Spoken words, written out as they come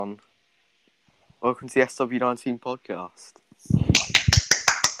Welcome to the SW19 podcast.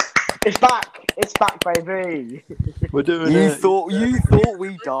 It's back! It's back, baby! We're doing You it. thought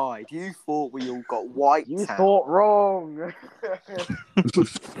we died. You thought we all got wiped You out. thought wrong!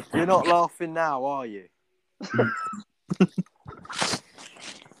 You're not laughing now, are you?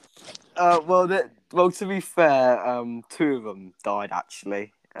 Well, to be fair, two of them died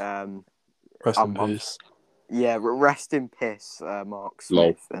actually. Rest in peace. Yeah, rest in piss, Mark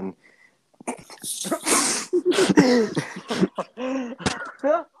Smith and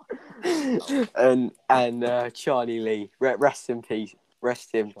Charlie Lee. Rest in peace.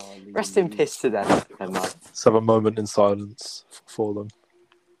 Rest in piss to them, man. Let's have a moment in silence for them.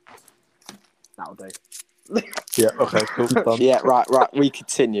 That'll do. Yeah. Okay. Cool. Done. Yeah. Right. We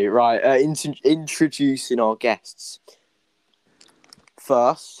continue. Right. Introducing our guests.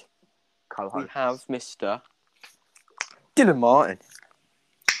 First, we have Mr. Dylan Martin.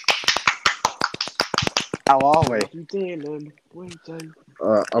 How are we? Dylan, we do.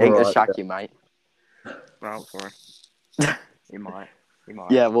 I'm Ain't a shaggy, mate. Well, sorry. You might.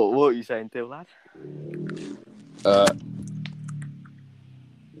 Yeah, what are you saying, Dill, lad?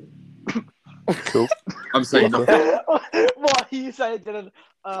 Cool. I'm saying nothing. What are you saying, Dylan?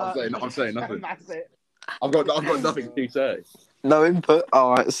 I'm saying nothing. That's it. I've got nothing to say. No input.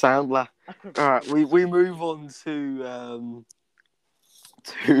 All right, sound lad. All right, we move on to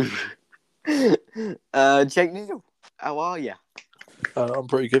Jake Neal. How are you? I'm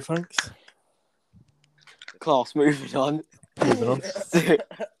pretty good, thanks. Class. Moving on.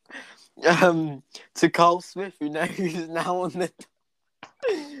 To Carl Smith, who's now on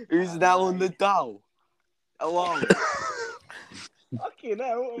the dole. How are you? Fucking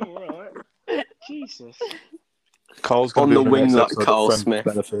hell, alright. Jesus. Carl's going On to the be wing next like episode of Carl Friends Smith.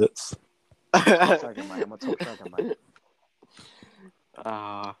 with Benefits. I'm a top dragon, mate.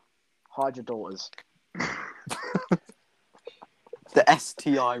 Hide your daughters. The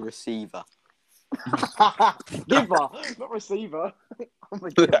STI receiver. Giver, not receiver. I'm a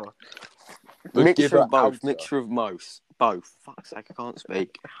giver. Mixture of both. outer. Mixture of most. Both. Fuck's sake, I can't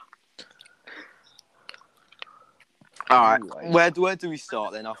speak. Alright, Anyway. where do we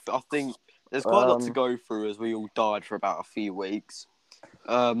start then? I think there's quite a lot to go through as we all died for about a few weeks.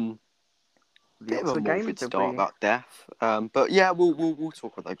 Bit of a morbid start about death. But yeah, we'll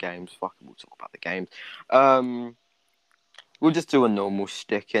talk about the games. Fuck it, we'll talk about the games. We'll just do a normal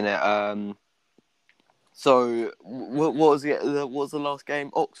stick in it. So what was it? What was the last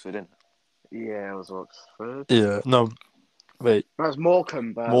game? Oxford, isn't it? Yeah, it was Oxford. Yeah. No. Wait. That was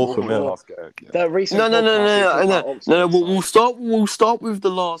Morecambe. Morecambe, yeah. Last game, yeah. The recent No. We'll start with the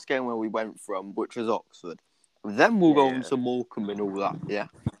last game where we went from, which was Oxford. Then we'll go on to Morecambe and all that. Yeah.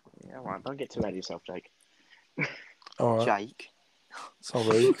 Yeah, right. Don't get too ahead of yourself, Jake. All right. Jake.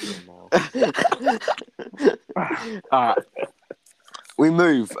 Sorry. All right. We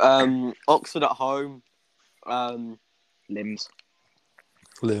move. Oxford at home. Limbs.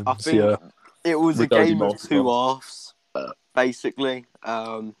 I think it was a game of two halves, basically.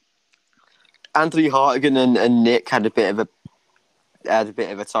 Anthony Hartigan and Nick had a bit of a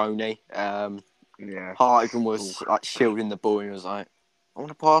Tony. Yeah. Hartigan was like shielding the ball and he was like, "I want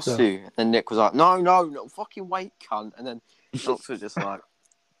to pass you," and Nick was like, "No, fucking wait, cunt." And then Oxford just like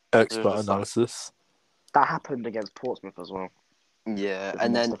expert analysis. That happened against Portsmouth as well. Yeah,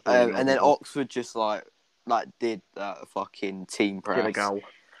 and then Oxford just like did that fucking team press. Give a goal.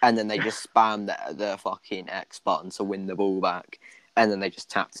 And then they just spammed the fucking X button to win the ball back. And then they just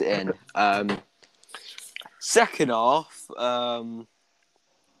tapped it in. Second half, there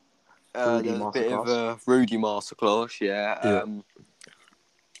was a bit of a Rudy masterclass, yeah.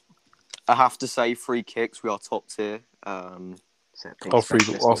 I have to say, free kicks, we are top tier. Our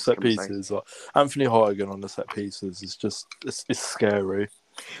set pieces. Anthony Hartigan on the set pieces is just, it's scary.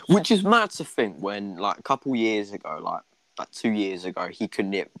 Which is mad to think when, like, a couple years ago, like 2 years ago, he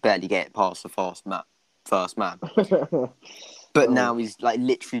couldn't barely get past the first man. But now he's like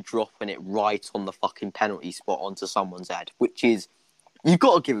literally dropping it right on the fucking penalty spot onto someone's head, which is, you've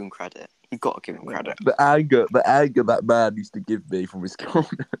got to give him credit. The anger that man used to give me from his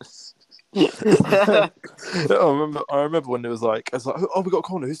corners. I remember when it was like, oh, we got a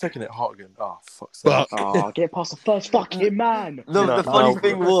corner. Who's taking it? Hartigan. Oh, fuck's sake. Oh, get past the first fucking man. The funny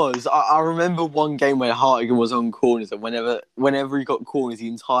thing was, I remember one game where Hartigan was on corners, and whenever he got corners,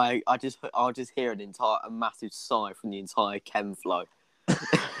 I'll just hear a massive sigh from the entire chem flow.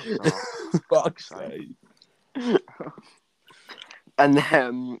 Fuck's sake. And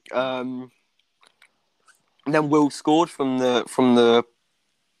then Will scored from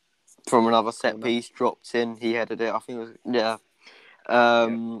another set piece, dropped in. He headed it. I think it was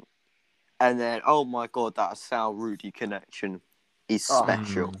And then, oh my god, that Sal Rudy connection is Oh.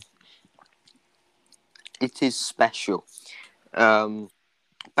 special. It is special.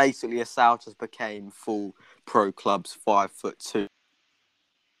 Basically, Sal just became full pro clubs 5'2",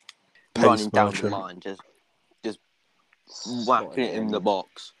 running down the line, just whacking it in the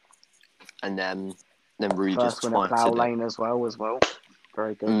box, and then Rudy First just win at Plough twited it. Lane as well.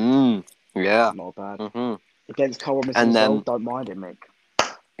 Very good. Yeah. Not bad. Mm-hmm. Against Cole Robinson And as then- well. Don't mind it, Mick.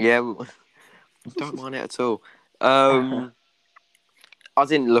 Yeah, don't mind it at all. I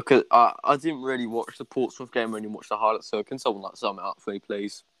didn't look at. I didn't really watch the Portsmouth game. I only watched the highlights. So can someone like sum it up for me,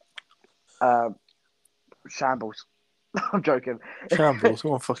 please? Shambles. I'm joking. Shambles,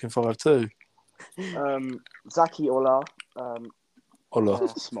 come on, fucking 5-2. Zaki Ola. Ola.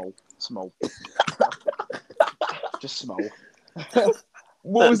 Small. Just small.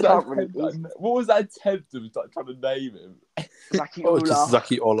 What was that? Can't really- What was that attempt of like trying to name him? Zaki Oh, Ola. just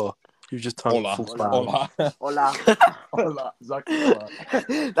Zaki Ola. You just turned Ola. full Spanish. Ola. Ola. Zaki Ola.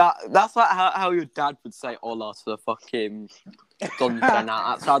 That's like how your dad would say "Ola" to the fucking Don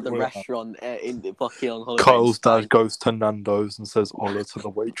outside the Yeah. restaurant in the fucking on holiday. Kyle's dad goes to Nando's and says Ola to the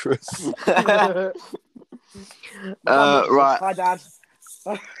waitress. Right. Hi, Dad.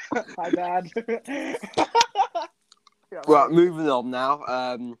 Hi, Dad. Yeah, Right, moving on now.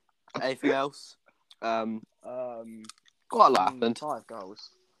 Anything else? Quite a lot happened. 5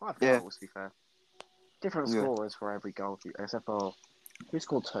 goals. 5 Yeah. goals, to be fair. Different Yeah. scorers for every goal, except for who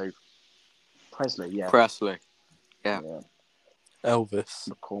scored 2? Presley, yeah. Presley. Yeah. Elvis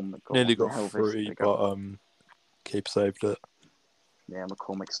McCormick nearly got Elvis, 3, big up. but keep saved it. Yeah,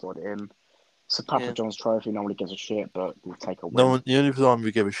 McCormick slid it in. Sir Papa Yeah. John's trophy normally gives a shit, but we'll take a win. No one. The only time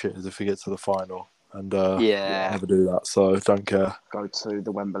we give a shit is if we get to the final, and Yeah. never do that. So don't care. Go to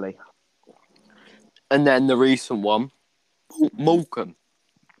the Wembley. And then the recent one, Morecambe.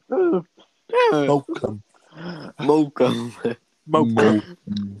 Malcolm. Morecambe.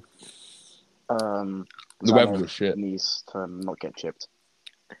 The weather was shit. Needs to not get chipped.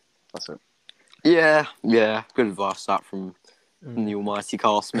 That's it. Yeah. Good advice that from the almighty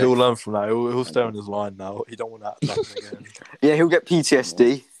Carl Smith. He'll learn from that. He'll stay on his line now. He don't want that to happen again. Yeah, he'll get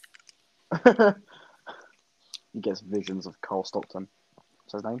PTSD. He gets visions of Carl Stockton.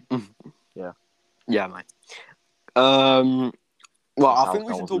 What's his name? Yeah, mate. Well, I South think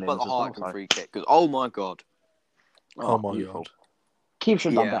we should goals talk about the limbs as well, Harkin so. free kick because oh my god. Oh my beautiful. god. Keeper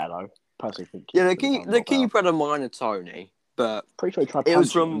should have Yeah. done better though. Personally, think Yeah, Keeper should have done a lot better. keeper had a minor Tony, but Pretty sure he tried it was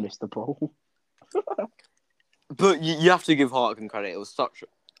punching from- and missed the ball. you have to give Harkin credit. It was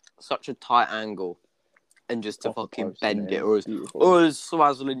such a tight angle, and just to Off the fucking post, bend yeah, it, or beautiful. as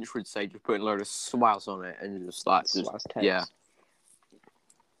Swaz Lynch would say, just putting a load of swaz on it and just Swaz text. yeah.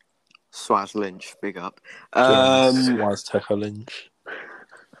 Swaz Lynch, big up. Wise Tecker Lynch.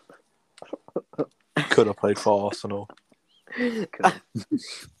 Could have played for Arsenal.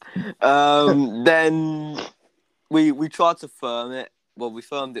 Then we tried to firm it. Well, we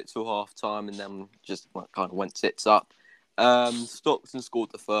firmed it till half time and then just kind of went tits up. Stockton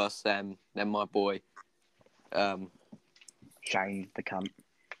scored the first, then my boy, Shane, the cunt.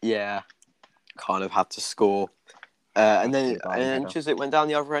 yeah, kind of had to score. And then Chiswick went down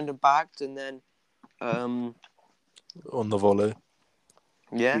the other end and bagged, and then On the volley.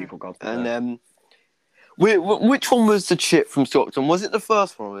 yeah, Beautiful goal. and then which one was the chip from Stockton? Was it the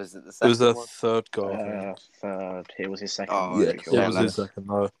first one or was it the It second was their one? third goal. I think. Third. It was his second. Oh, Yeah. It was his second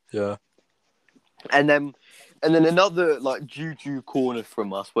though. Yeah. And then another like juju corner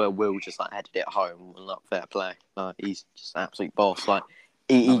from us where Will just like headed it home and like fair play. He's just an absolute boss. Like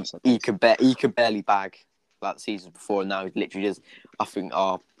he could barely bag like the season before, and now he literally is I think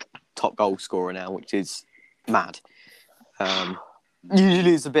our top goal scorer now, which is mad. Usually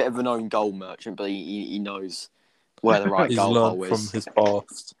he's a bit of an own goal merchant, but he knows where the right He's goal hole learned is. from his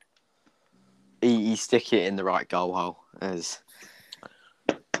past. He stick it in the right goal hole as.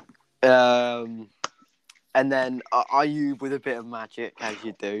 And then Ayub with a bit of magic, as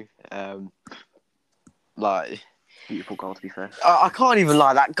you do. Like Beautiful goal, to be fair. I can't even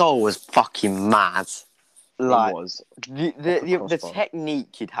lie. That goal was fucking mad. Like It was. the crossbar.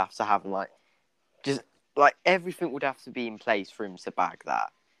 technique you'd have to have, like just like everything would have to be in place for him to bag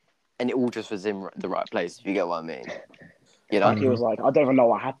that, and it all just was in the right place. If you get what I mean, you know. Like, he was like, I don't even know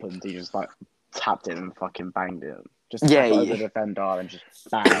what happened. He just like tapped it and fucking banged it. Just Yeah, tapped it over yeah. the defender and just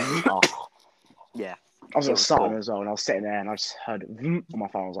bang. Oh. Yeah. I was It at was Sutton cool. as well, and I was sitting there and I just heard it vroom on my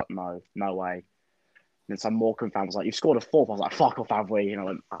phone. I was like, no way. And then some Morecambe fan was like, "You've scored a fourth." I was like, "Fuck off, have we?" And I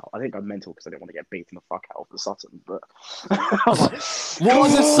went, oh, I think I'm mental because I didn't want to get beaten the fuck out of the Sutton. But I was like,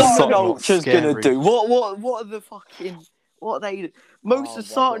 What are the Sutton Sutton are ultras scary. gonna do? What are the fucking What are they? Most Oh, of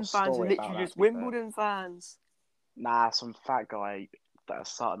the well, I've got a Sutton fans are story literally about that, just to be fair. Wimbledon fans. Nah, some fat guy that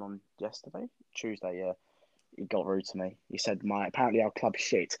started on Tuesday, yeah. He got rude to me. He said apparently our club's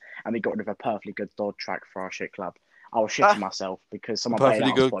shit and we got rid of a perfectly good dog track for our shit club. I was shitting myself because A someone paid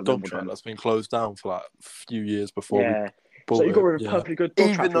perfectly out good spot at dog track Wimbledon. that's been closed down for like a few years before we Yeah. bought So you got it. rid of a Yeah. perfectly good dog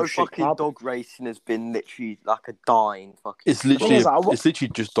track Even for though a shit fucking club. dog racing has been literally like a dying fucking. It's thing literally is, it's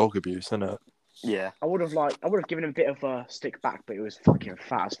literally just dog abuse, isn't it? Yeah. I would have given him a bit of a stick back, but it was fucking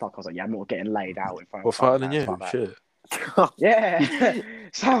fat as fuck. I was like, yeah, I'm not getting laid out in front Well, of Sutton fatter than fans. you, Fuck that. shit. Yeah,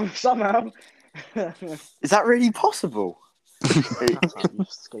 somehow. Is that really possible? Shut up, you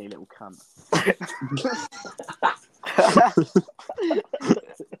skinny little cunt.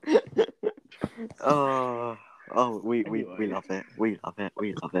 We Anyway. love it. We love it.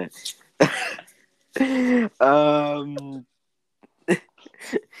 We love it.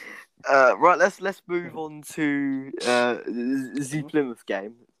 Right, let's move on to the Plymouth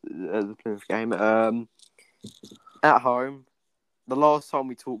game. The Plymouth game. At home, the last time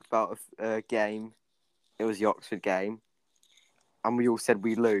we talked about a game, it was the Oxford game, and we all said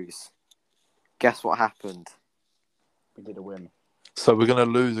we lose. Guess what happened? We did a win. So we're gonna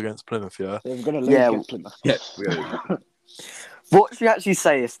lose against Plymouth, yeah? Yeah, we're gonna lose Yeah, against Plymouth. Yeah, we are. What should we actually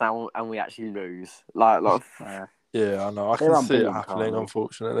say is now, and we actually lose? Like, Yeah, I know. I They're can see it unbeaten happening, currently. They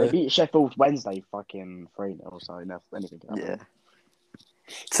unfortunately. beat Sheffield Wednesday fucking 3-0, so anything can happen. yeah.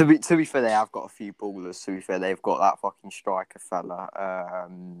 To be fair, they have got a few ballers. To be fair, they've got that fucking striker fella.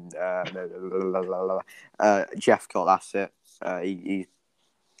 Jeff Cott, that's it.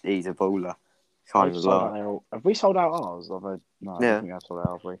 He's a baller. Can't They've even sold lie. out have we sold out ours? No, I Yeah. don't think I've sold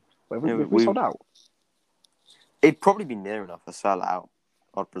out, have we? Wait, Yeah, have we sold out? It'd probably be near enough a sellout,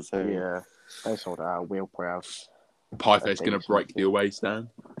 I'd presume. Yeah, they sold out. We'll proud. Pieface going to break the away stand.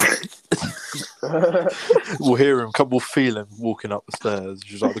 We'll hear him. We'll feel him walking up the stairs.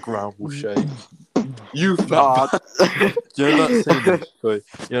 Just like the ground will shake. You fat You know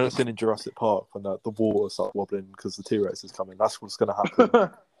that scene in Jurassic Park when the water starts wobbling because the T-Rex is coming? That's what's going to happen.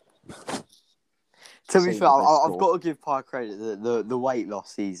 To be fair, I've got to give Pie credit. The weight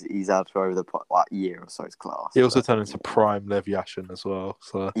loss he's had for over the year or so is class. He also turned into prime Levi Ashen as well.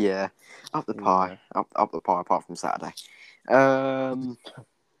 So Yeah, up the pie, up the pie. Apart from Saturday, I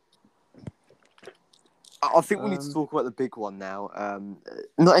think we need to talk about the big one now.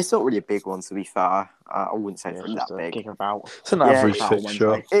 No, it's not really a big one to be fair. I wouldn't say it's really that big. Kick about. it's an Yeah, average it's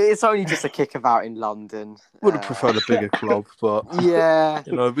fixture. It's only just a kick about in London. Would have preferred a bigger club, but Yeah,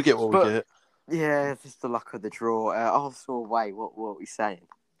 you know we get what we get. Yeah, it's just the luck of the draw. Arsenal away. What are we saying?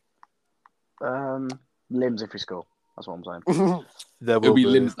 Limbs if we score. That's what I'm saying. There It'll will be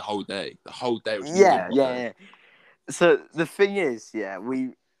be. limbs the whole day. The whole day. Yeah. So the thing is,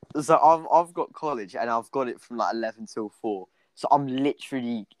 I've got college and I've got it from like 11 till 4. So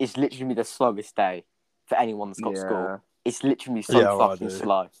it's literally the slowest day for anyone that's got school. It's literally so fucking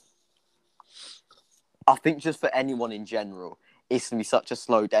slow. I think just for anyone in general, it's gonna be such a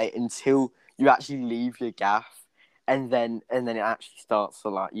slow day until you actually leave your gaff, and then it actually starts to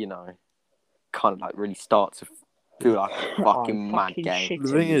kind of like really start to feel like a fucking mad game.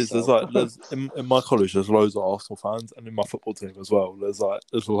 The thing is, there's in my college, there's loads of Arsenal fans, and in my football team as well. There's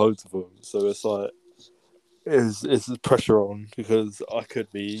loads of them, so it's like it's pressure on because I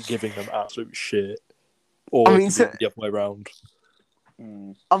could be giving them absolute shit, or it could be the other way around.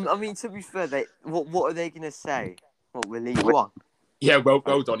 I mean, to be fair, what are they gonna say? What, we're League One? Yeah, well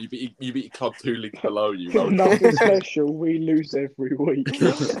done. You beat club 2 leagues below you. Well Nothing special. We lose every week.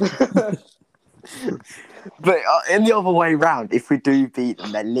 But in the other way round, if we do beat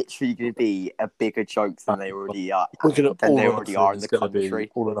them, they're literally going to be a bigger joke than they already are. Are in the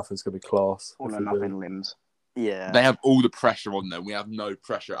country. All or nothing's going to be class. All or nothing limbs. Yeah. They have all the pressure on them. We have no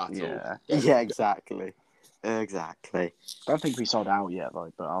pressure at all. Yeah, exactly. Exactly. I don't think we sold out yet,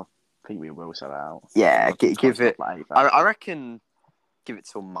 though, but I think we will sell out. Yeah, give it. Like I reckon. Give it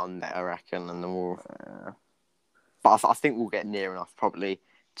till Monday. I reckon, and then we'll. But I think we'll get near enough probably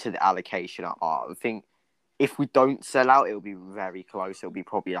to the allocation. I think if we don't sell out, it'll be very close. It'll be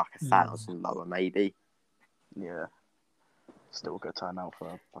probably like 1,000 lower, maybe. Yeah. Still a good turnout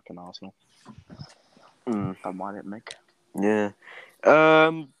for fucking Arsenal. Don't mind it, Mick. Yeah.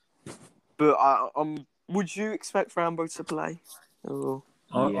 But would you expect Rambo to play? Or...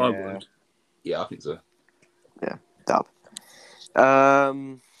 I would. Yeah, I think so. Yeah, dub.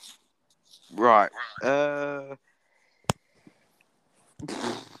 Right.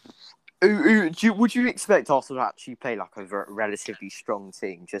 Would you expect Arsenal to actually play like a relatively strong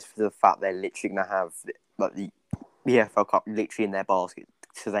team just for the fact they're literally going to have like the EFL Cup literally in their basket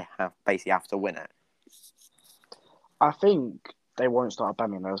because they basically have to win it? I think they won't start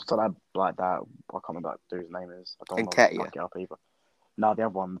Birmingham. They'll start like that. I can't remember what dude's name is. I don't want to Nketiah. fuck it up either. No, the other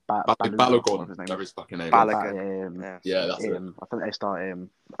one, Balogun, whatever his name whatever is. his fucking name is. Balogun. Yeah, That's it. I think they start him.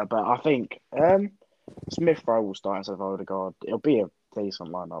 But I think Smith Rowe will start instead of Odegaard. It'll be a decent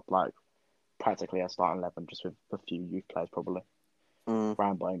lineup, like practically a starting 11, just with a few youth players probably.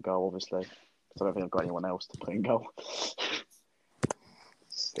 Rambo in goal, obviously. So I don't think I've got anyone else to put in goal.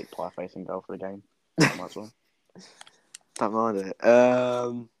 Stick Pieface in goal for the game. Might as well. Don't mind it.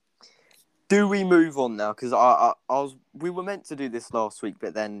 Do we move on now? Because we were meant to do this last week,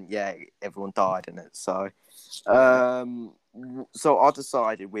 but then everyone died in it. So, so I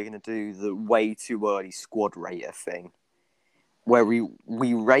decided we're going to do the way too early squad rater thing, where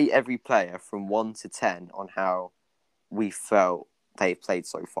we rate every player from 1 to 10 on how we felt they've played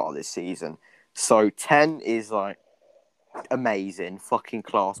so far this season. So 10 is like amazing, fucking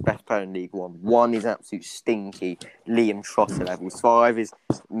class, best player in League One. 1 is absolute stinky, Liam Trotter levels. 5 is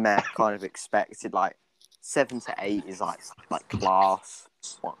meh, kind of expected. Like 7 to 8 is like class.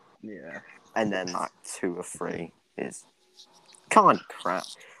 Yeah. And then like 2 or 3 is kind of crap.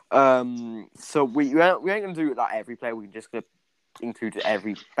 So we ain't gonna do it like every player. We're just gonna include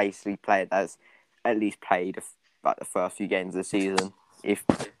every basically player that's at least played like the first few games of the season. If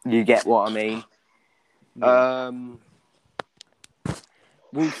you get what I mean. Yeah.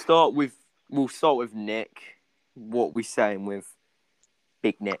 We'll start with Nick. What we saying with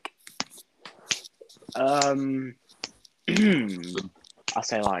Big Nick? I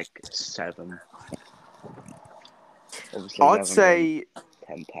say like 7. Obviously, I'd say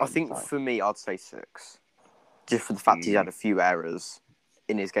 10, I think 5. for me I'd say 6. Just for the fact he's had a few errors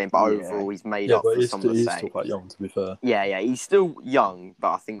in his game, but overall he's made up for some of the he's saves. still quite young, to be fair. Yeah, he's still young,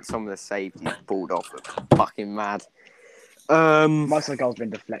 but I think some of the saves he's pulled off are fucking mad. Most of the goals have been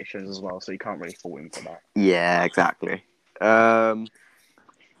deflections as well, so you can't really fault him for that. Yeah, exactly.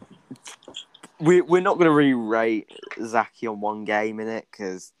 We're not going to really rate Zaki on one game in it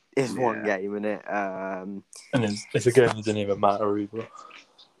because it's one game in it. And it's a game that didn't even matter either.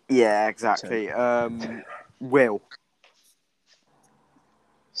 Yeah, exactly. Will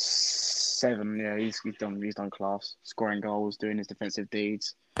 7. Yeah, he's done class, scoring goals, doing his defensive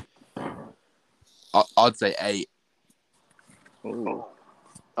deeds. I'd say 8. Ooh.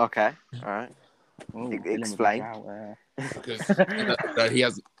 Okay, all right. Ooh, Explain. Because he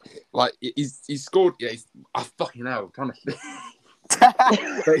has, like, he's scored. Yeah, I fucking hell. I'm trying to.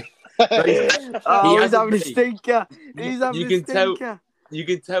 He's having a stinker. He's having a stinker. You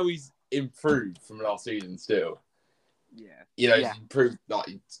can tell he's improved from last season still. Yeah. You know, he's improved. Like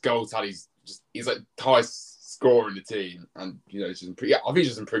his goal tally, he's like the highest scorer in the team, and you know, he's just improved. Yeah, I think he's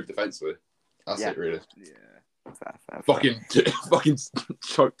just improved defensively. That's it, really. Yeah. Fair. Fucking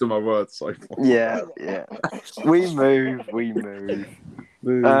choked on my words so far. Yeah. We move.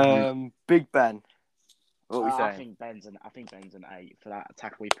 Big Ben. What are we saying? I think Ben's an 8 for that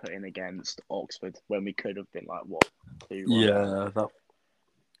attack we put in against Oxford when we could have been like 2. Yeah, that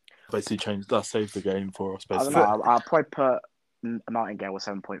basically changed. That saved the game for us. I don't Basically, know. I'll probably put Nightingale with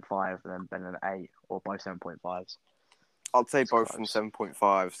 7.5 and then Ben an 8 or both 7.5s. I'd say both from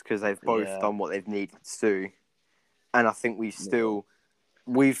 7.5s because they've both done what they've needed to do, and I think we've still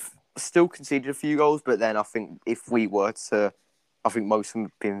conceded a few goals. But then I think if we were to, I think most of them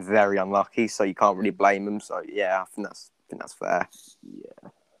have been very unlucky, so you can't really blame them. So yeah, I think that's fair.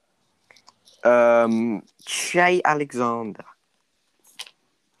 Yeah. Shea Alexander.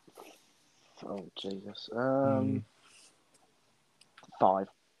 Oh Jesus. 5.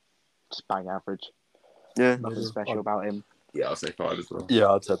 Just bang average. Yeah. Nothing special about him. Yeah, I'll say 5 as well.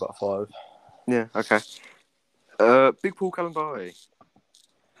 yeah, I'd say about 5. Yeah. Okay. Big Paul Calambari.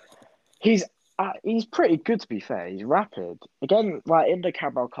 He's pretty good, to be fair. He's rapid. Again, like in the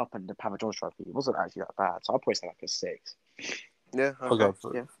Carabao Cup and the Papa George Trophy, he wasn't actually that bad. So I'd probably say like a 6. Yeah. Okay. I'll go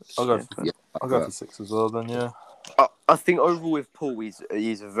for 6 as well. Then yeah. I think overall with Paul,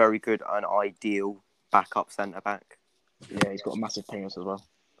 he's a very good and ideal backup centre back. Yeah, he's got a massive penis as well.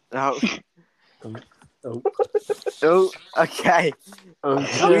 Okay. That's not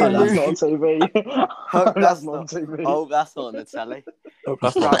on TV. That's not on TV. Oh, that's not on the telly.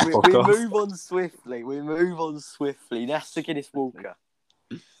 That's not Right, a we podcast. move on swiftly. Nesta Guinness Walker.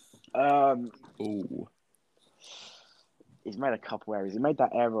 He's made a couple errors. He made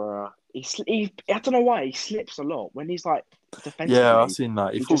that error. I don't know why he slips a lot when he's like defensively. Yeah, I've seen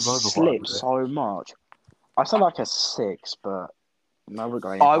that. He falls just over slips so much. I sound like a 6, but no, we're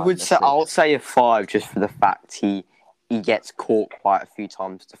going. I'll say a 5 just for the fact he gets caught quite a few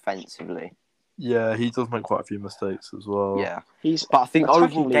times defensively. Yeah, he does make quite a few mistakes as well. Yeah, but I think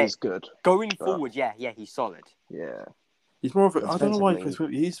overall he's good. Going forward, he's solid. Yeah. He's more of a. I don't know why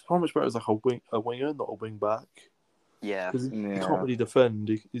Defensively- he's so much better as like a winger, not a wing back. Yeah. Because he Yeah. can't really defend.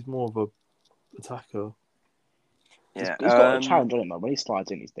 He's more of a attacker. Yeah. He's got a challenge on him though. When he slides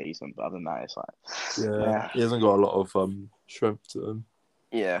in, he's decent. But other than that, it's like, Yeah, he hasn't got a lot of strength to him.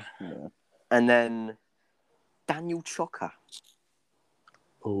 Yeah. yeah. And then Daniel Chocker.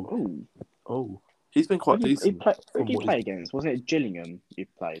 Oh, he's been quite decent. Who did he play against? Wasn't it Gillingham you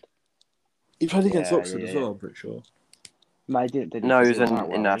played? He played against Yeah, Oxford as yeah. well. I'm pretty sure. No, he didn't. No, he was Didn't that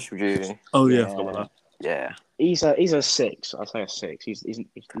in well. national duty. Oh yeah, Yeah. I forgot about Yeah. He's a 6. I'd say a 6. He's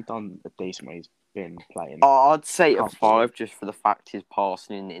done a decent when he's been playing. I'd say a Comfortable. 5 just for the fact his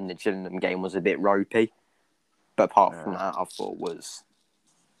passing in the Gillingham game was a bit ropey. But apart from that, I thought was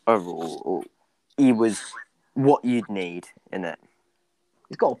overall he was what you'd need in it.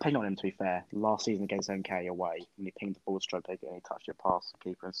 He's got a ping on him, to be fair. Last season against MK away, when he pinged the ball straight take it and he touched it past the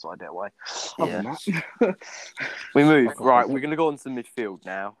keeper and slid it away. Other than that, We move. Right, we're going to go on to the midfield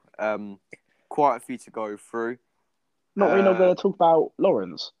now. Quite a few to go through. we're not going to talk about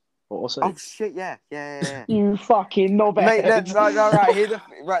Lawrence. Or Oh, six. shit, yeah. You fucking knobhead. Mate,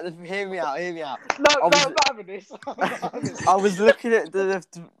 right, hear me out. I'm not having this. I was looking at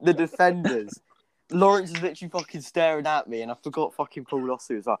the defenders. Lawrence is literally fucking staring at me, and I forgot fucking Paul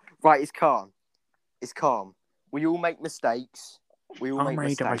Lossu was like, right, it's calm. We all make mistakes.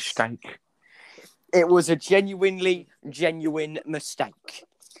 It was a genuine mistake.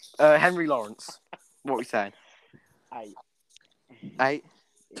 Henry Lawrence, what are we saying? 8?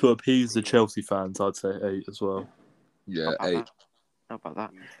 To appease the Chelsea fans, I'd say 8 as well. Yeah, How 8. about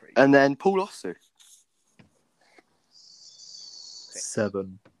that? And then Paul Lossu.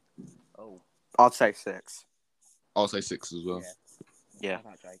 7. Oh, I'd say 6. I'll say 6 as well. Yeah. how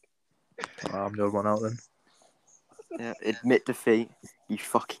about Jake? I'm the odd one out then. Yeah. Admit defeat, you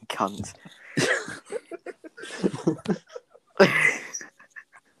fucking cunt.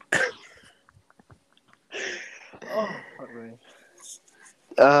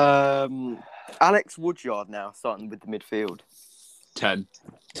 Alex Woodyard now starting with the midfield. 10.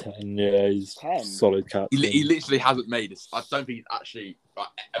 10, yeah, he's 10. solid captain. He literally hasn't made this. I don't think he's actually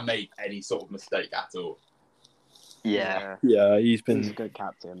made any sort of mistake at all. Yeah. Yeah, he's He's a been. good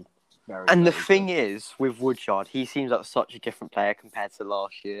captain. And the thing is, with Woodyard, he seems like such a different player compared to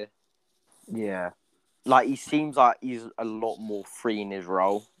last year. Yeah. Like, he seems like he's a lot more free in his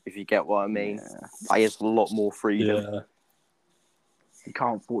role, if you get what I mean. Yeah. Like, he has a lot more freedom. Yeah, You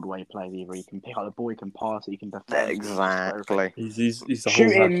can't fault the way he plays either. You can pick up the ball, you can pass it, you can defend. Exactly. he's the whole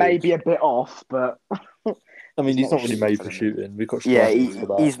Shooting may package. be a bit off, but I mean, he's not not really shooting made for for them. shooting. We've got Yeah, strikers for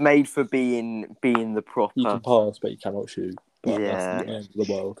that. he's made for being the proper, He can pass, but he cannot shoot. But Yeah. that's the end of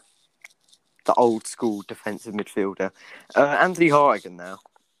the world. the old school defensive midfielder. Anthony Hartigan now.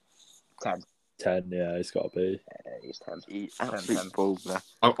 10. 10, yeah, it's got to be. Yeah, he's 10. He's 10. absolute baller.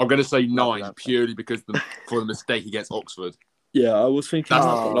 I'm going to say 9 that. purely because for the mistake against Oxford. Yeah, I was thinking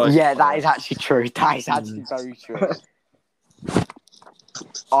That's- that, but like, Yeah, that is actually true. That is actually very true.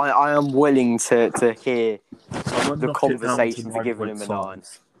 I am willing to hear I would the knock it down to conversation for giving him a 9.5.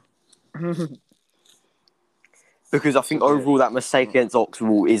 9. Because I think overall that mistake against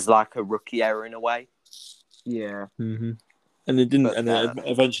Oxford is like a rookie error in a way. Yeah. Mm-hmm. And it didn't. But, And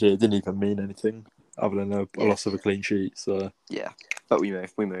eventually, it didn't even mean anything other than a loss of a clean sheet. So, Yeah, but we move.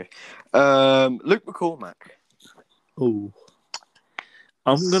 Luke McCormack. oh,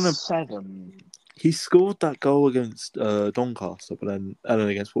 I'm gonna. 7. He scored that goal against Doncaster, but then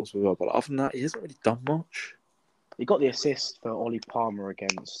against Portsmouth as well. But other than that, he hasn't really done much. He got the assist for Ollie Palmer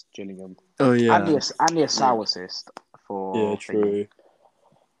against Gillingham. Oh yeah, And the Asau assist for. yeah, true.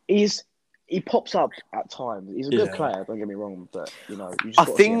 He pops up at times. He's a good Yeah. player. Don't get me wrong, but you know, you just I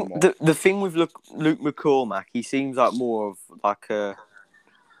got to see him think more. the thing with Luke McCormack, he seems like more of like a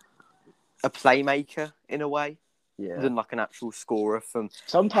playmaker in a way Yeah. than like an actual scorer from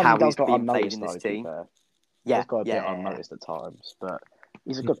Sometimes how he does he's go been played unnoticed, in though, this to be team. fair. Yeah, He's got a bit yeah. unnoticed at times, but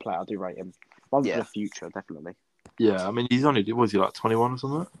he's a good player. I do rate him. One Yeah. for the future, definitely. Yeah, I mean, he's only was he like 21 or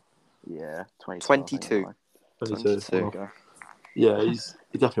something? Yeah, 22. 22. Well, Yeah, he's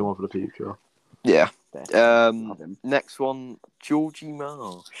definitely one for the future. Yeah. definitely. Love him. Next one, Georgie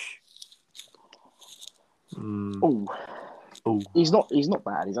Marsh. Mm. Oh, he's not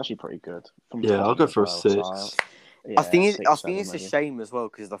bad. He's actually pretty good. From Yeah, I'll go Tottenham for a as 6. well, so, I think 6, 7 it's a maybe. shame as well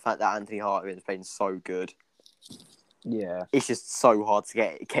because the fact that Anthony Hartigan's been so good, Yeah, it's just so hard to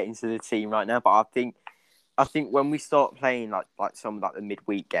get into the team right now. But I think when we start playing like some of like the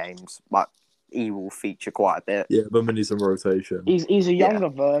midweek games, like he will feature quite a bit. Yeah, but we need some rotation. he's a younger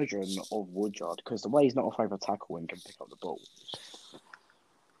version of Woodyard because the way he's not afraid of a tackle and can pick up the ball.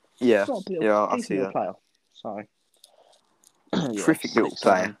 Yeah, He's not a yeah, I decent see little that. player. So, Terrific little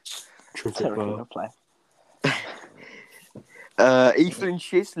 6'7". Terrific Terrific player. little player. Ethan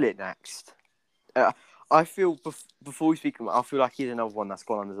Chislett next. I feel before we speak, I feel like he's another one that's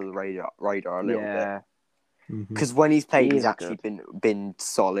gone under the radar a little bit. Yeah. Because when he's played, He he's is actually been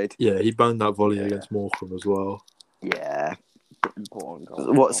solid. Yeah, he banged that volley Yeah. against Morecambe as well. Yeah. Important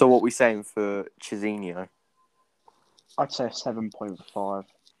goal. So what we saying for Chizinho? I'd say 7.5.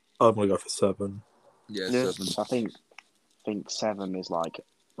 I'm gonna go for 7. Yeah, Yeah. 7. So I think 7 is like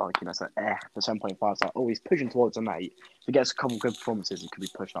so the 7.5 is like, oh, he's pushing towards an 8. If he gets a couple good performances, he could be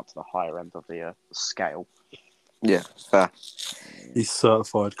pushing up to the higher end of the scale. Yeah, fair. He's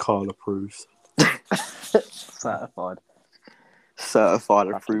certified Kyle approved. Certified. Certified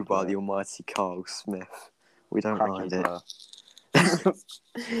Cracking approved by player. the almighty Carl Smith. We don't Cracking mind player.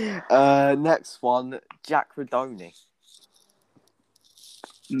 it. Next one, Jack Rodoni.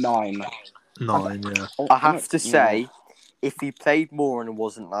 9. 9, yeah. I have to say, if he played more and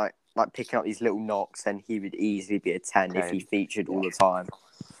wasn't like picking up these little knocks, then he would easily be a 10 if he featured all the time.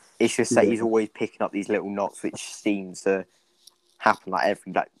 It's just that he's always picking up these little knocks, which seems to happen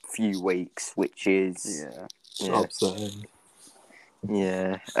every few weeks, which is Upsetting.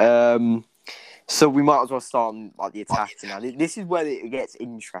 Yeah. So we might as well start on the attacking now. This is where it gets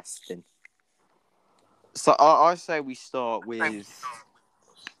interesting. So I say we start with.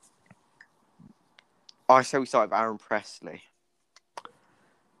 I say we start with Aaron Presley.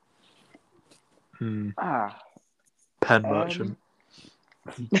 Pen Um, merchant.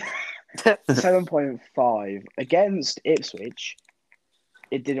 7.5 against Ipswich.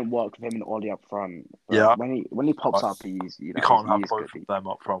 It didn't work with him and Ollie up front. But Yeah. when he pops up, he's You can't have he's both good. of them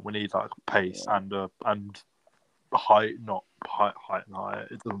up front. We need pace and height, not height and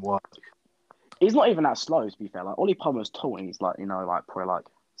height. It doesn't work. He's not even that slow, to be fair. Ollie Palmer's tall and he's probably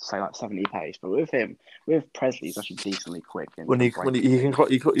 70 pace. But with Presley, he's actually decently quick. And When he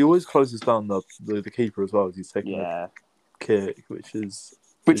always closes down the keeper as well as he's taking a kick, which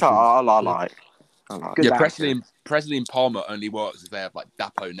I like. Good Yeah, action. Presley and Palmer only works if they have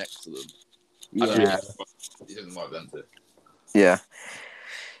Dapo next to them. Yeah. It doesn't work with them too. Yeah.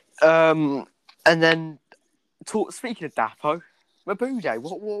 And then speaking of Dapo, Mabude,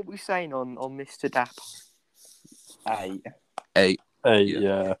 what are we saying on Mr. Dapo? 8. 8.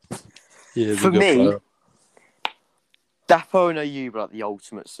 yeah. He is For a good me, player. Dapo and Ayub are the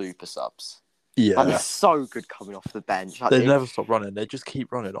ultimate super subs. Yeah. They're so good coming off the bench. They never stop running. They just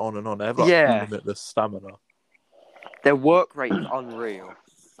keep running on and on. They have limitless stamina. Their work rate is unreal.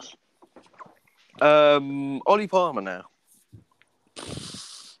 Ollie Palmer now.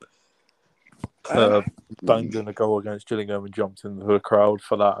 Banged a goal against Gillingham and jumped into the crowd.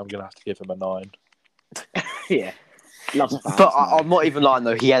 For that, I'm going to have to give him a 9. Yeah. Loves fans, But I'm not even lying,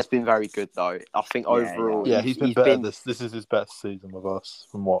 though. He has been very good, though. I think overall... Yeah, he's been better. This is his best season with us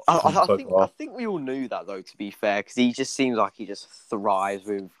from what... I think we all knew that, though, to be fair, because he just seems like he just thrives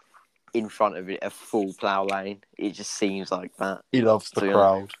in front of a full plough lane. It just seems like that. He loves the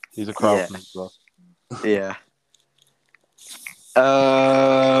crowd. He's a crowd pleaser. Yeah.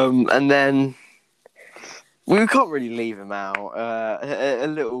 And then we can't really leave him out. A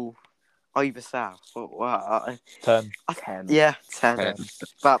little over south. Wow. 10. 10. Yeah, 10. 10.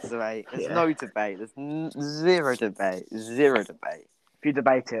 That's debate. There's no debate. There's zero debate. If you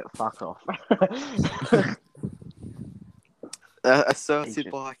debate it, fuck off.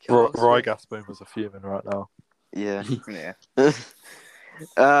 Asserted by Carl. Roy Gaspoon was a fuming right now. Yeah. Yeah.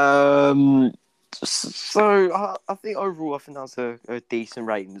 So I think overall, I think that's a decent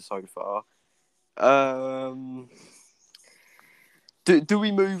rating so far. Do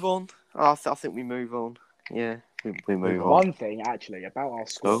we move on? I think we move on. Yeah, we move on. One thing actually about our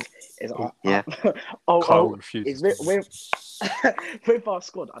squad is Kyle refuses. With our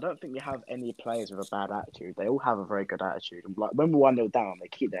squad, I don't think we have any players with a bad attitude. They all have a very good attitude. When we're 1-0 down, they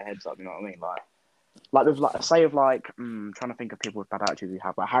keep their heads up. You know what I mean? Trying to think of people with bad attitude we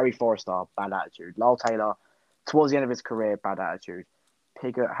have. Harry Forrester, bad attitude. Lyle Taylor, towards the end of his career, bad attitude.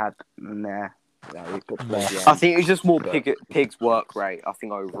 Pigott had I think it's just more Pig's work rate. I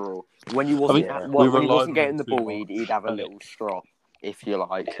think overall, when he wasn't getting the ball, he'd have a little strop, if you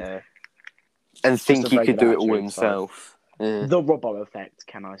like, and think he could do it all himself. The Robbo effect,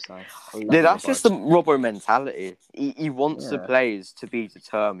 can I say? That's just the Robbo mentality. He wants the players to be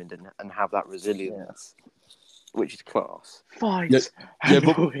determined and have that resilience, which is class. Fight.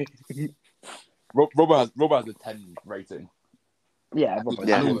 Robbo has a 10 rating. Yeah, Robbo.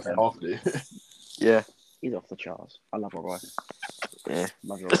 Yeah. He's off the charts. I love Robbo. Yeah.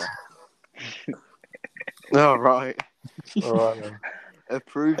 Love Robbo. All right. All right then.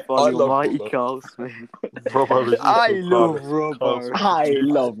 Approved by I the love almighty Robbo. Carl Smith. Robbo is I equal love credit. Robbo. I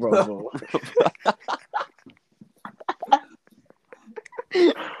love Robo.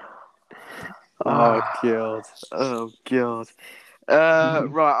 Oh god. Oh god.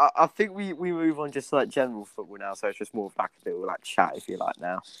 Right, I think we move on just to, like, general football now, so it's just more of like a little like chat if you like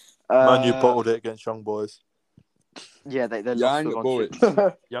now. Man, you bottled it against Young Boys. Yeah, they lost Young a bunch boys.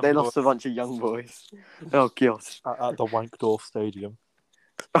 of Young they Boys lost a bunch of young boys. Oh god. at the Wankdorf Stadium.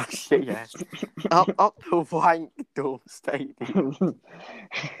 Oh shit, yeah. up the Wankdorf Stadium.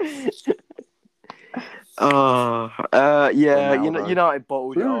 Yeah, Ronaldo. United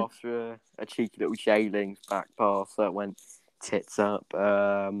bottled it after a cheeky little Jayling's back pass that went tits up.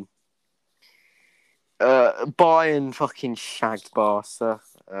 Bayern fucking shagged Barca.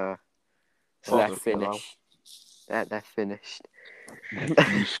 So they're finished. They're finished.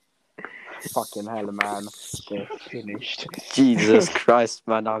 Fucking hell, man. They're finished. Jesus Christ,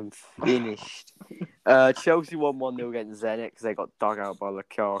 man, I'm finished. Chelsea won 1-0 against Zenit because they got dug out by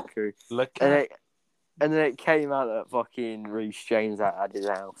Lukaku. And then it came out that fucking Reece James at his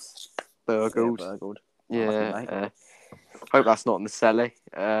house. Burgled. Yeah, burgled. Yeah. Lucky, Hope that's not in the celly.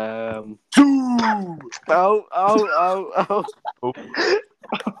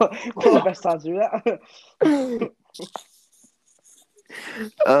 What's the best time to do that?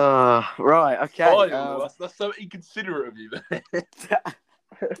 Right, okay. Oh, that's so inconsiderate of you, man.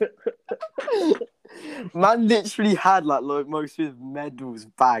 Man literally had like most of his medals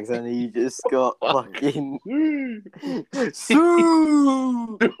bags, and he just got fucking.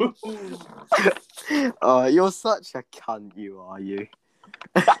 Sue! Oh, you're such a cunt, you are, you.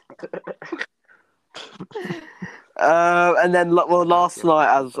 And then, well, last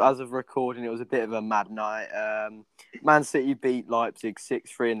night, as of recording, it was a bit of a mad night. Man City beat Leipzig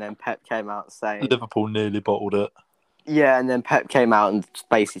 6-3, and then Pep came out saying Liverpool nearly bottled it. Yeah, and then Pep came out and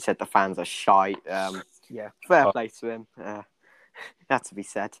basically said the fans are shite. Yeah. Fair play to him. Had to be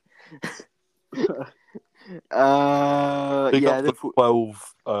said. Big Yeah, up the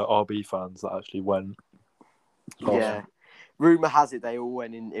 12 RB fans that actually went. yeah. Rumour has it they all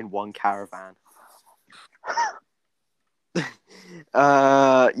went in one caravan.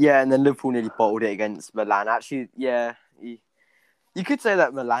 Yeah, and then Liverpool nearly bottled it against Milan. Actually, yeah, you could say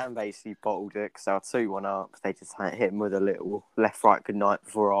that Milan basically bottled it because they were 2-1 up. They just hit him with a little left-right good night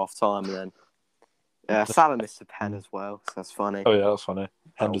before half-time, and then Salah missed a pen as well, so that's funny. Oh yeah, that's funny.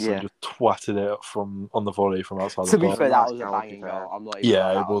 Henderson Yeah. just twatted it on the volley from outside To the be box. fair, that Nice was a goal, banging to be fair. goal. I'm not even Yeah,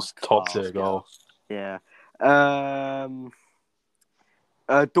 like, it that was top class tier goal. Yeah.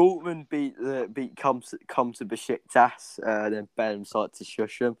 Dortmund beat come to Besiktas. Then Bellingham started to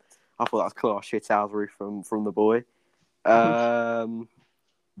shush them. I thought that was class shithousery from the boy.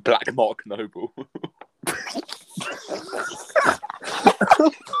 Black Mark Noble.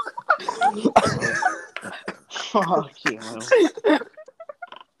 Fuck you, man.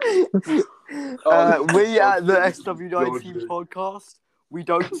 We at the SW19 podcast, we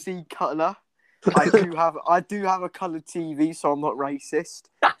don't see colour. I do have a coloured TV, so I'm not racist.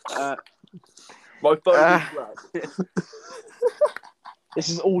 My phone is black. This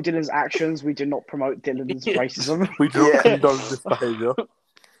is all Dylan's actions. We do not promote Dylan's racism. We do not condone this behaviour.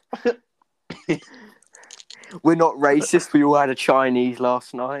 We're not racist. We all had a Chinese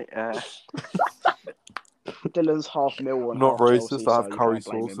last night. Dylan's half Millwall and Not half racist. Chelsea, I have so you curry can't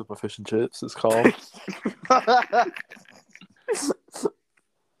blame sauce him. with my fish and chips. It's calm.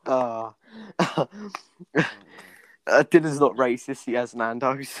 Dylan's not racist. He has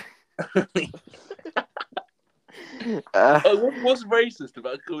Nando's. What's racist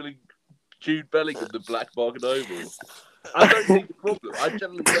about calling Jude Bellingham the Black Mark Noble? I don't see the problem. I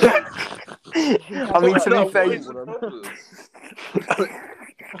generally don't. I mean, to No, be fair, what is the problem?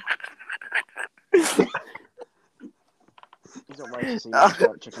 He's not racist. He's just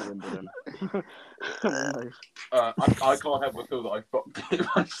like chicken Wimbledon. I can't help but feel that I fucked him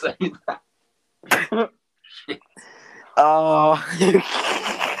by saying that.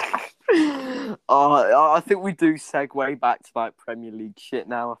 I think we do segue back to like Premier League shit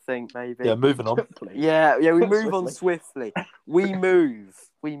now. I think maybe. Yeah, moving on. Yeah. We move on swiftly. We move.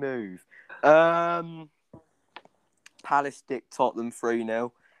 Palace dick Tottenham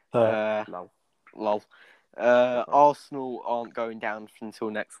 3-0. Lol. Arsenal aren't going down until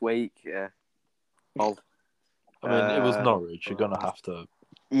next week. Lol. I mean, it was Norwich. You're gonna have to.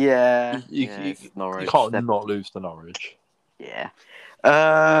 Yeah. It's Norwich. You can't not lose to Norwich. Yeah.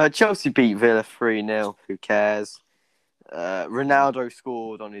 Chelsea beat Villa 3-0. Who cares? Ronaldo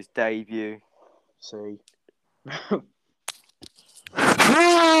scored on his debut. See.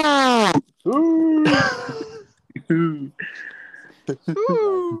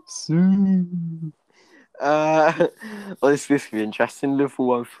 Well, this will be interesting. Liverpool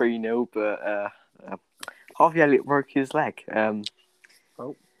won 3-0, but Harvey Elliott broke his leg. And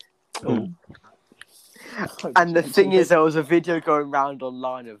the thing is, there was a video going round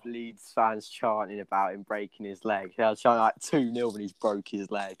online of Leeds fans chanting about him breaking his leg. They were chanting like 2-0 when he's broke his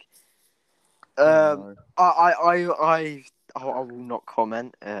leg. I will not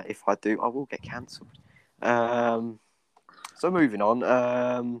comment. If I do, I will get cancelled. So moving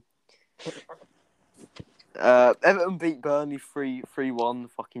on. Everton beat Burnley 3-1.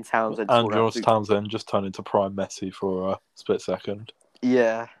 Fucking Townsend. Andros Townsend just turned into prime Messi for a split second.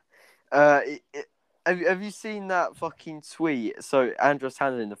 Yeah. Have you seen that fucking tweet? So Andros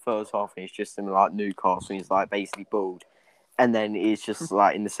Townsend in the first half, and he's just in like Newcastle, and he's like basically bald, and then it's just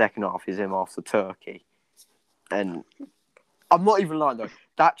like in the second half, is him after Turkey, and I'm not even lying though.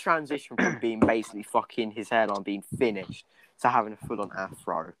 That transition from being basically fucking his hairline being finished to having a full-on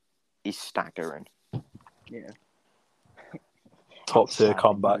afro is staggering. Yeah. Top tier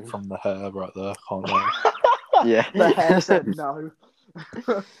comeback from the hair right there. Can't lie. Yeah. The hair said no.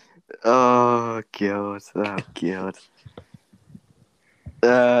 Oh god.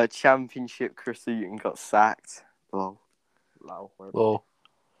 Championship, Chris Hughton got sacked. Lol. Well,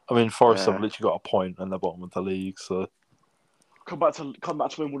 I mean, Forest have literally got a point and they're bottom of the league, so Come back to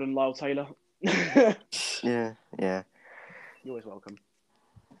Wimbledon, Lyle Taylor. Yeah. You're always welcome.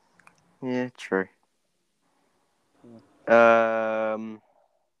 Yeah, true.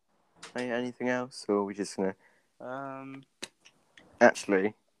 Anything else, or are we just gonna?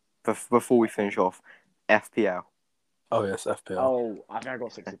 Actually, before we finish off, FPL. oh yes, FPL. Oh, I think I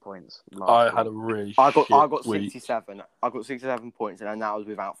got 60 points. I had a really I got week. 67. I got 67 points, and that was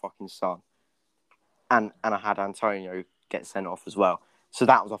without fucking Son. And I had Antonio get sent off as well. So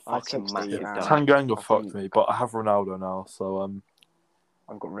that was a fucking 60 massive now. dub. Tanganga I fucked think- me, but I have Ronaldo now, so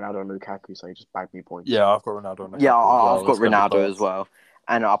I've got Ronaldo and Lukaku, so he just bagged me points. yeah, I've got Ronaldo. And Yeah, Lukaku I've got as well. Ronaldo as well,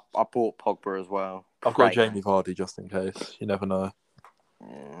 and I bought Pogba as well. I've got Jamie Vardy just in case. You never know.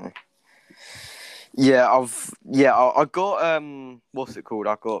 I got what's it called?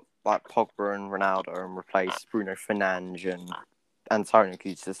 I got like Pogba and Ronaldo and replaced Bruno Fernandes and Antonio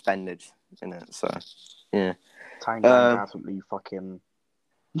because he's suspended in it. So yeah, Tanganga absolutely fucking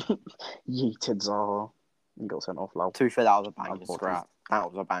yeeted Zaha and got sent off. Lol. to be fair, that was a banging scrap. That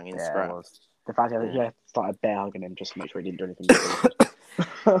was a banging Yeah, scrap. it was. The fact that he had started bear hugging him just to make sure he didn't do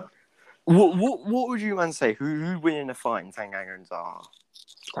anything. What would you man say? Who'd win in a fight in Tanganga and Zaha?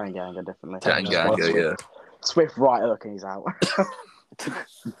 Tanganga, definitely. Tanganga, yeah. Swift right hook and he's out.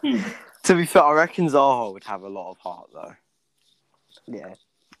 To be fair, I reckon Zaha would have a lot of heart though. Yeah.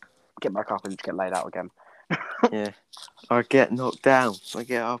 Get back up and get laid out again. Yeah, I get knocked down. I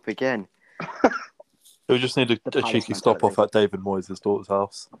get up again. We just need a cheeky stop off at David Moyes' daughter's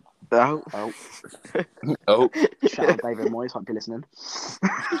house. Oh. Oh, Shout out David Moyes, hope you're listening.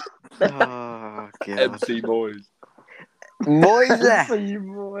 Oh, God. MC Moyes. Moise! See you,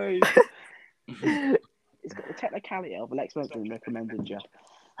 Moyes. It's got the technicality of Alex Benson recommended you.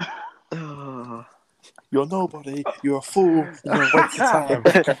 Oh. You're nobody. You're a fool. You're a waste of time.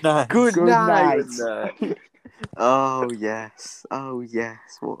 Good night. Good night. night. Oh, yes. Oh, yes.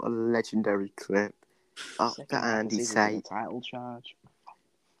 What a legendary clip. Up to Andy Say. Title charge.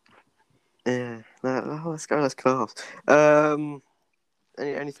 Yeah. Let's go. That's class.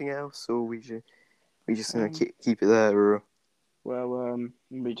 Anything else? Or we just going to keep it there? Or... Well,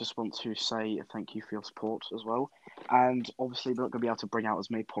 we just want to say thank you for your support as well. And obviously, we're not going to be able to bring out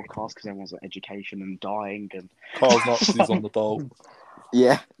as many podcasts because everyone's at education and dying. And Carl's nuts. He's on the dole.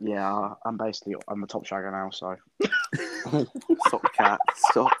 Yeah. Yeah, I'm the top shagger now, so.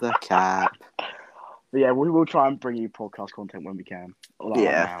 Stop the cap. But yeah, we will try and bring you podcast content when we can. Like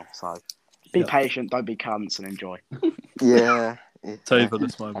now, so be patient, don't be cunts, and enjoy. Yeah. Savour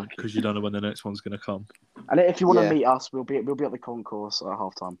this moment because you don't know when the next one's going to come. And if you want to meet us, we'll be at the concourse at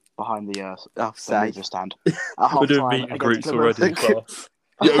halftime behind the media stand. We're doing meet and greets already, class.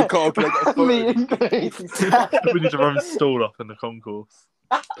 Yo, Carl, can I get a photo? Meet and greets. We need to run a stall up in the concourse.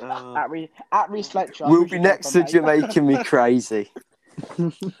 At Reese Fletcher. We'll be next to Jamaican Me Crazy.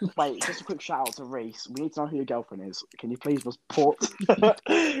 Wait, just a quick shout out to Reese. We need to know who your girlfriend is. Can you please report?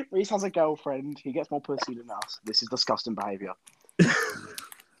 Reese has a girlfriend. He gets more pussy than us. This is disgusting behaviour.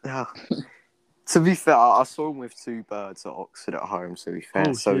 To be fair, I saw him with two birds at Oxford at home. To be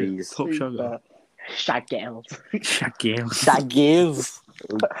fair, so shit. he's Top sugar. Shaggirls. Shaggirls.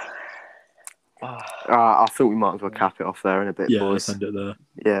 I thought we might as well cap it off there in a bit, Yeah, boys. send it there.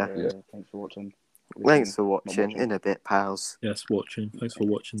 Yeah. Thanks for watching. Thanks for watching. In a bit, pals. Yes, watching. Thanks for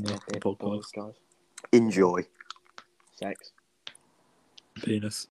watching the podcast. Guys. Enjoy. Sex. Penis.